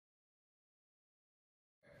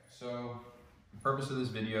So the purpose of this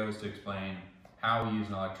video is to explain how we use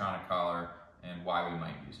an electronic collar and why we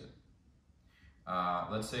might use it.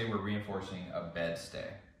 Let's say we're reinforcing a bed stay.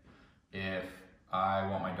 If I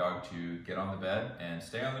want my dog to get on the bed and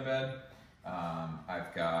stay on the bed,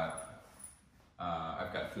 I've got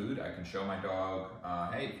food. I can show my dog,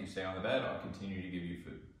 hey, if you stay on the bed, I'll continue to give you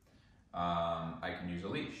food. I can use a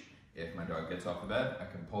leash. If my dog gets off the bed, I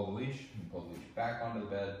can pull the leash and pull the leash back onto the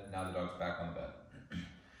bed. Now the dog's back on the bed.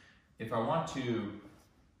 If I want to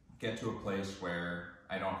get to a place where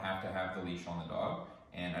I don't have to have the leash on the dog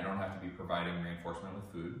and I don't have to be providing reinforcement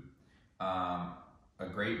with food, a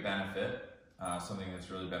great benefit, something that's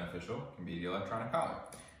really beneficial, can be the electronic collar.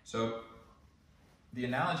 So the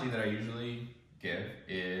analogy that I usually give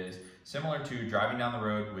is similar to driving down the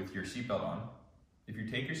road with your seatbelt on. If you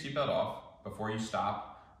take your seatbelt off before you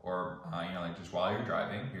stop, or like just while you're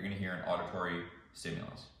driving, you're going to hear an auditory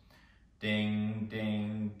stimulus. Ding,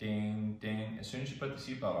 ding, ding, ding. As soon as you put the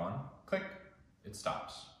seatbelt on, click, it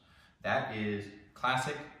stops. That is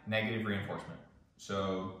classic negative reinforcement.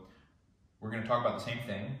 So we're going to talk about the same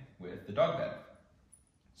thing with the dog bed.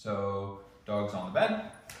 So dog's on the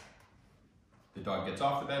bed. The dog gets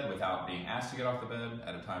off the bed without being asked to get off the bed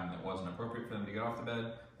at a time that wasn't appropriate for them to get off the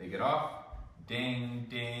bed. They get off. Ding,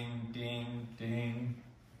 ding, ding, ding.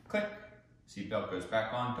 Click. Seatbelt goes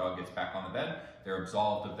back on, dog gets back on the bed. They're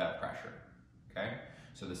absolved of that pressure, okay?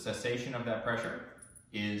 So the cessation of that pressure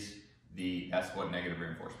that's what negative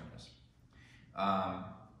reinforcement is.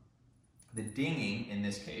 The dinging in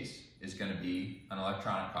this case is gonna be an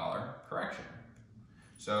electronic collar correction.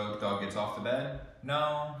 So dog gets off the bed,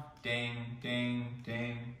 no, ding, ding,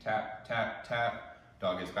 ding, tap, tap, tap.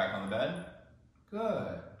 Dog gets back on the bed,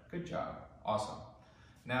 good job, awesome.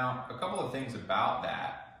 Now, a couple of things about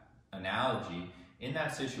that analogy. In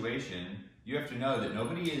that situation, you have to know that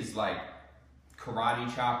nobody is like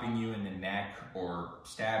karate chopping you in the neck or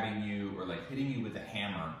stabbing you or like hitting you with a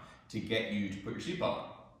hammer to get you to put your seatbelt on.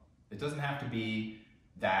 It doesn't have to be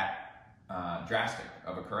that drastic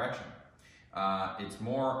of a correction. It's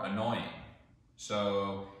more annoying.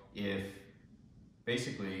 So if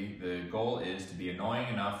basically the goal is to be annoying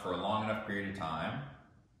enough for a long enough period of time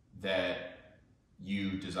that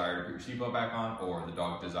you desire to put your seatbelt back on, or the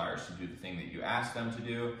dog desires to do the thing that you asked them to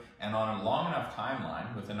do, and on a long enough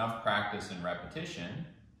timeline, with enough practice and repetition,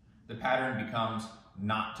 the pattern becomes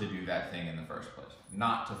not to do that thing in the first place,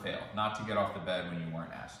 not to fail, not to get off the bed when you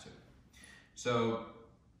weren't asked to. So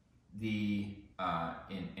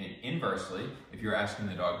inversely, if you're asking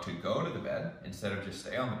the dog to go to the bed instead of just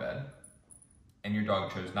stay on the bed, and your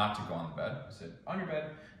dog chose not to go on the bed, I said, on your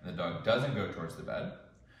bed, and the dog doesn't go towards the bed,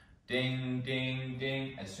 ding, ding,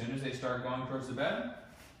 ding. As soon as they start going towards the bed,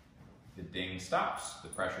 the ding stops, the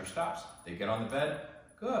pressure stops. They get on the bed,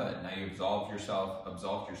 good. Now you absolved yourself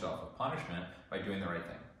of punishment by doing the right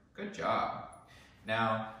thing. Good job.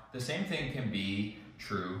 Now, the same thing can be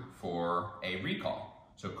true for a recall.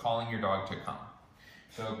 So calling your dog to come.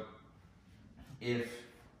 So if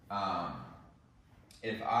I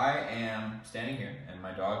am standing here and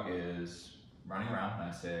my dog is running around and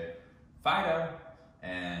I say, Fido,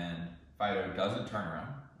 and Fido doesn't turn around.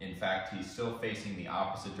 In fact, he's still facing the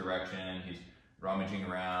opposite direction. He's rummaging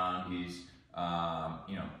around. He's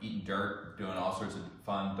eating dirt, doing all sorts of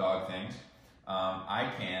fun dog things.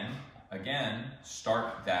 I can, again,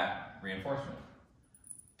 start that reinforcement.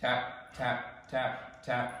 Tap, tap, tap,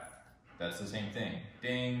 tap. That's the same thing.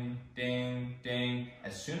 Ding, ding, ding.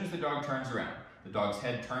 As soon as the dog turns around, the dog's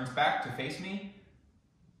head turns back to face me,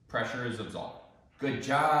 pressure is absolved. Good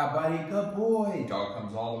job, buddy, good boy. Dog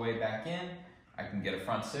comes all the way back in. I can get a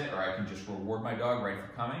front sit, or I can just reward my dog right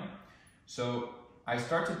for coming. So I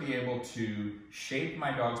start to be able to shape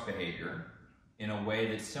my dog's behavior in a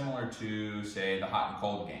way that's similar to, say, the hot and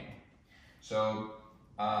cold game. So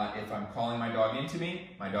if I'm calling my dog into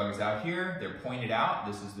me, my dog is out here, they're pointed out.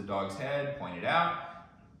 This is the dog's head, pointed out.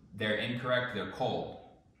 They're incorrect, they're cold.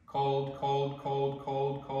 Cold, cold, cold,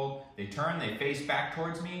 cold, cold. They turn, they face back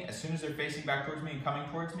towards me. As soon as they're facing back towards me and coming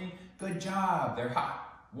towards me, good job, they're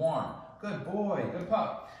hot, warm, good boy, good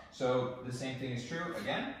pup. So the same thing is true,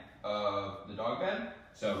 again, of the dog bed.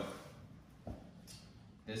 So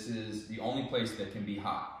this is the only place that can be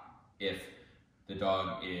hot if the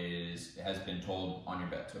dog has been told on your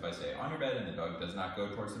bed. So if I say on your bed and the dog does not go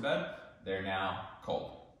towards the bed, they're now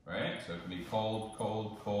cold, right? So it can be cold,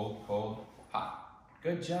 cold, cold, cold, hot.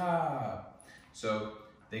 Good job. So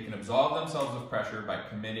they can absolve themselves of pressure by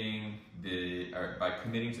committing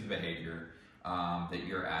to the behavior that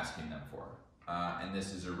you're asking them for. And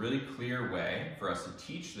this is a really clear way for us to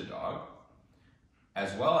teach the dog,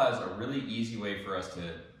 as well as a really easy way for us to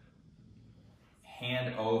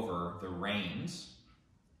hand over the reins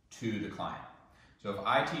to the client. So if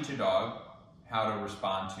I teach a dog how to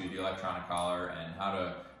respond to the electronic collar and how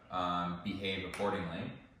to behave accordingly,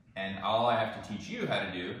 and all I have to teach you how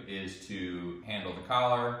to do is to handle the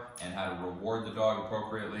collar and how to reward the dog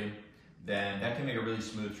appropriately, then that can make a really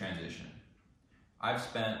smooth transition. I've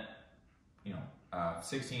spent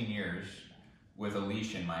 16 years with a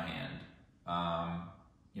leash in my hand,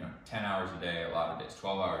 10 hours a day, a lot of days,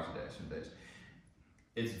 12 hours a day, some days.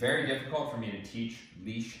 It's very difficult for me to teach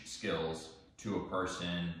leash skills to a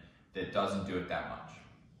person that doesn't do it that much.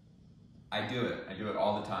 I do it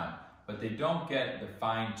all the time, but they don't get the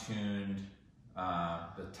fine-tuned,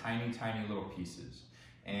 the tiny, tiny little pieces.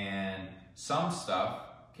 And some stuff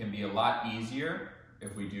can be a lot easier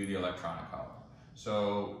if we do the electronic collar.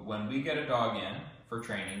 So when we get a dog in for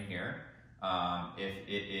training here, if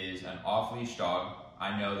it is an off-leash dog,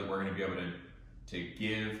 I know that we're going to be able to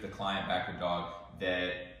give the client back a dog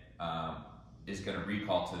that is going to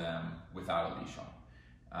recall to them without a leash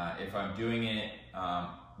on. If I'm doing it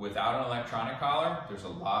without an electronic collar, there's a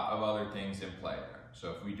lot of other things in play there.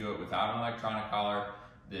 So if we do it without an electronic collar,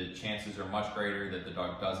 the chances are much greater that the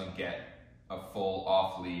dog doesn't get a full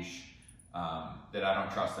off-leash, that I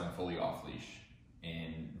don't trust them fully off-leash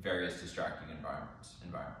in various distracting environments.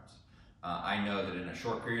 I know that in a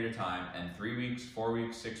short period of time, and 3 weeks, 4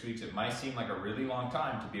 weeks, 6 weeks, it might seem like a really long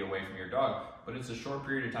time to be away from your dog, but it's a short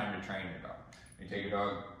period of time to train your dog. You take a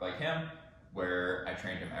dog like him, where I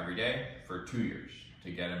trained him every day for 2 years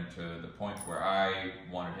to get him to the point where I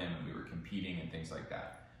wanted him and we were competing and things like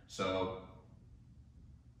that. So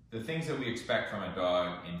the things that we expect from a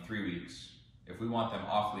dog in 3 weeks, if we want them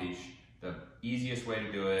off leash, the easiest way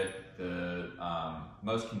to do it, the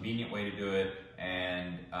most convenient way to do it,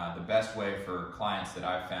 and the best way for clients that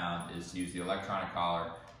I've found is to use the electronic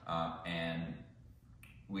collar, and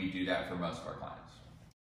we do that for most of our clients.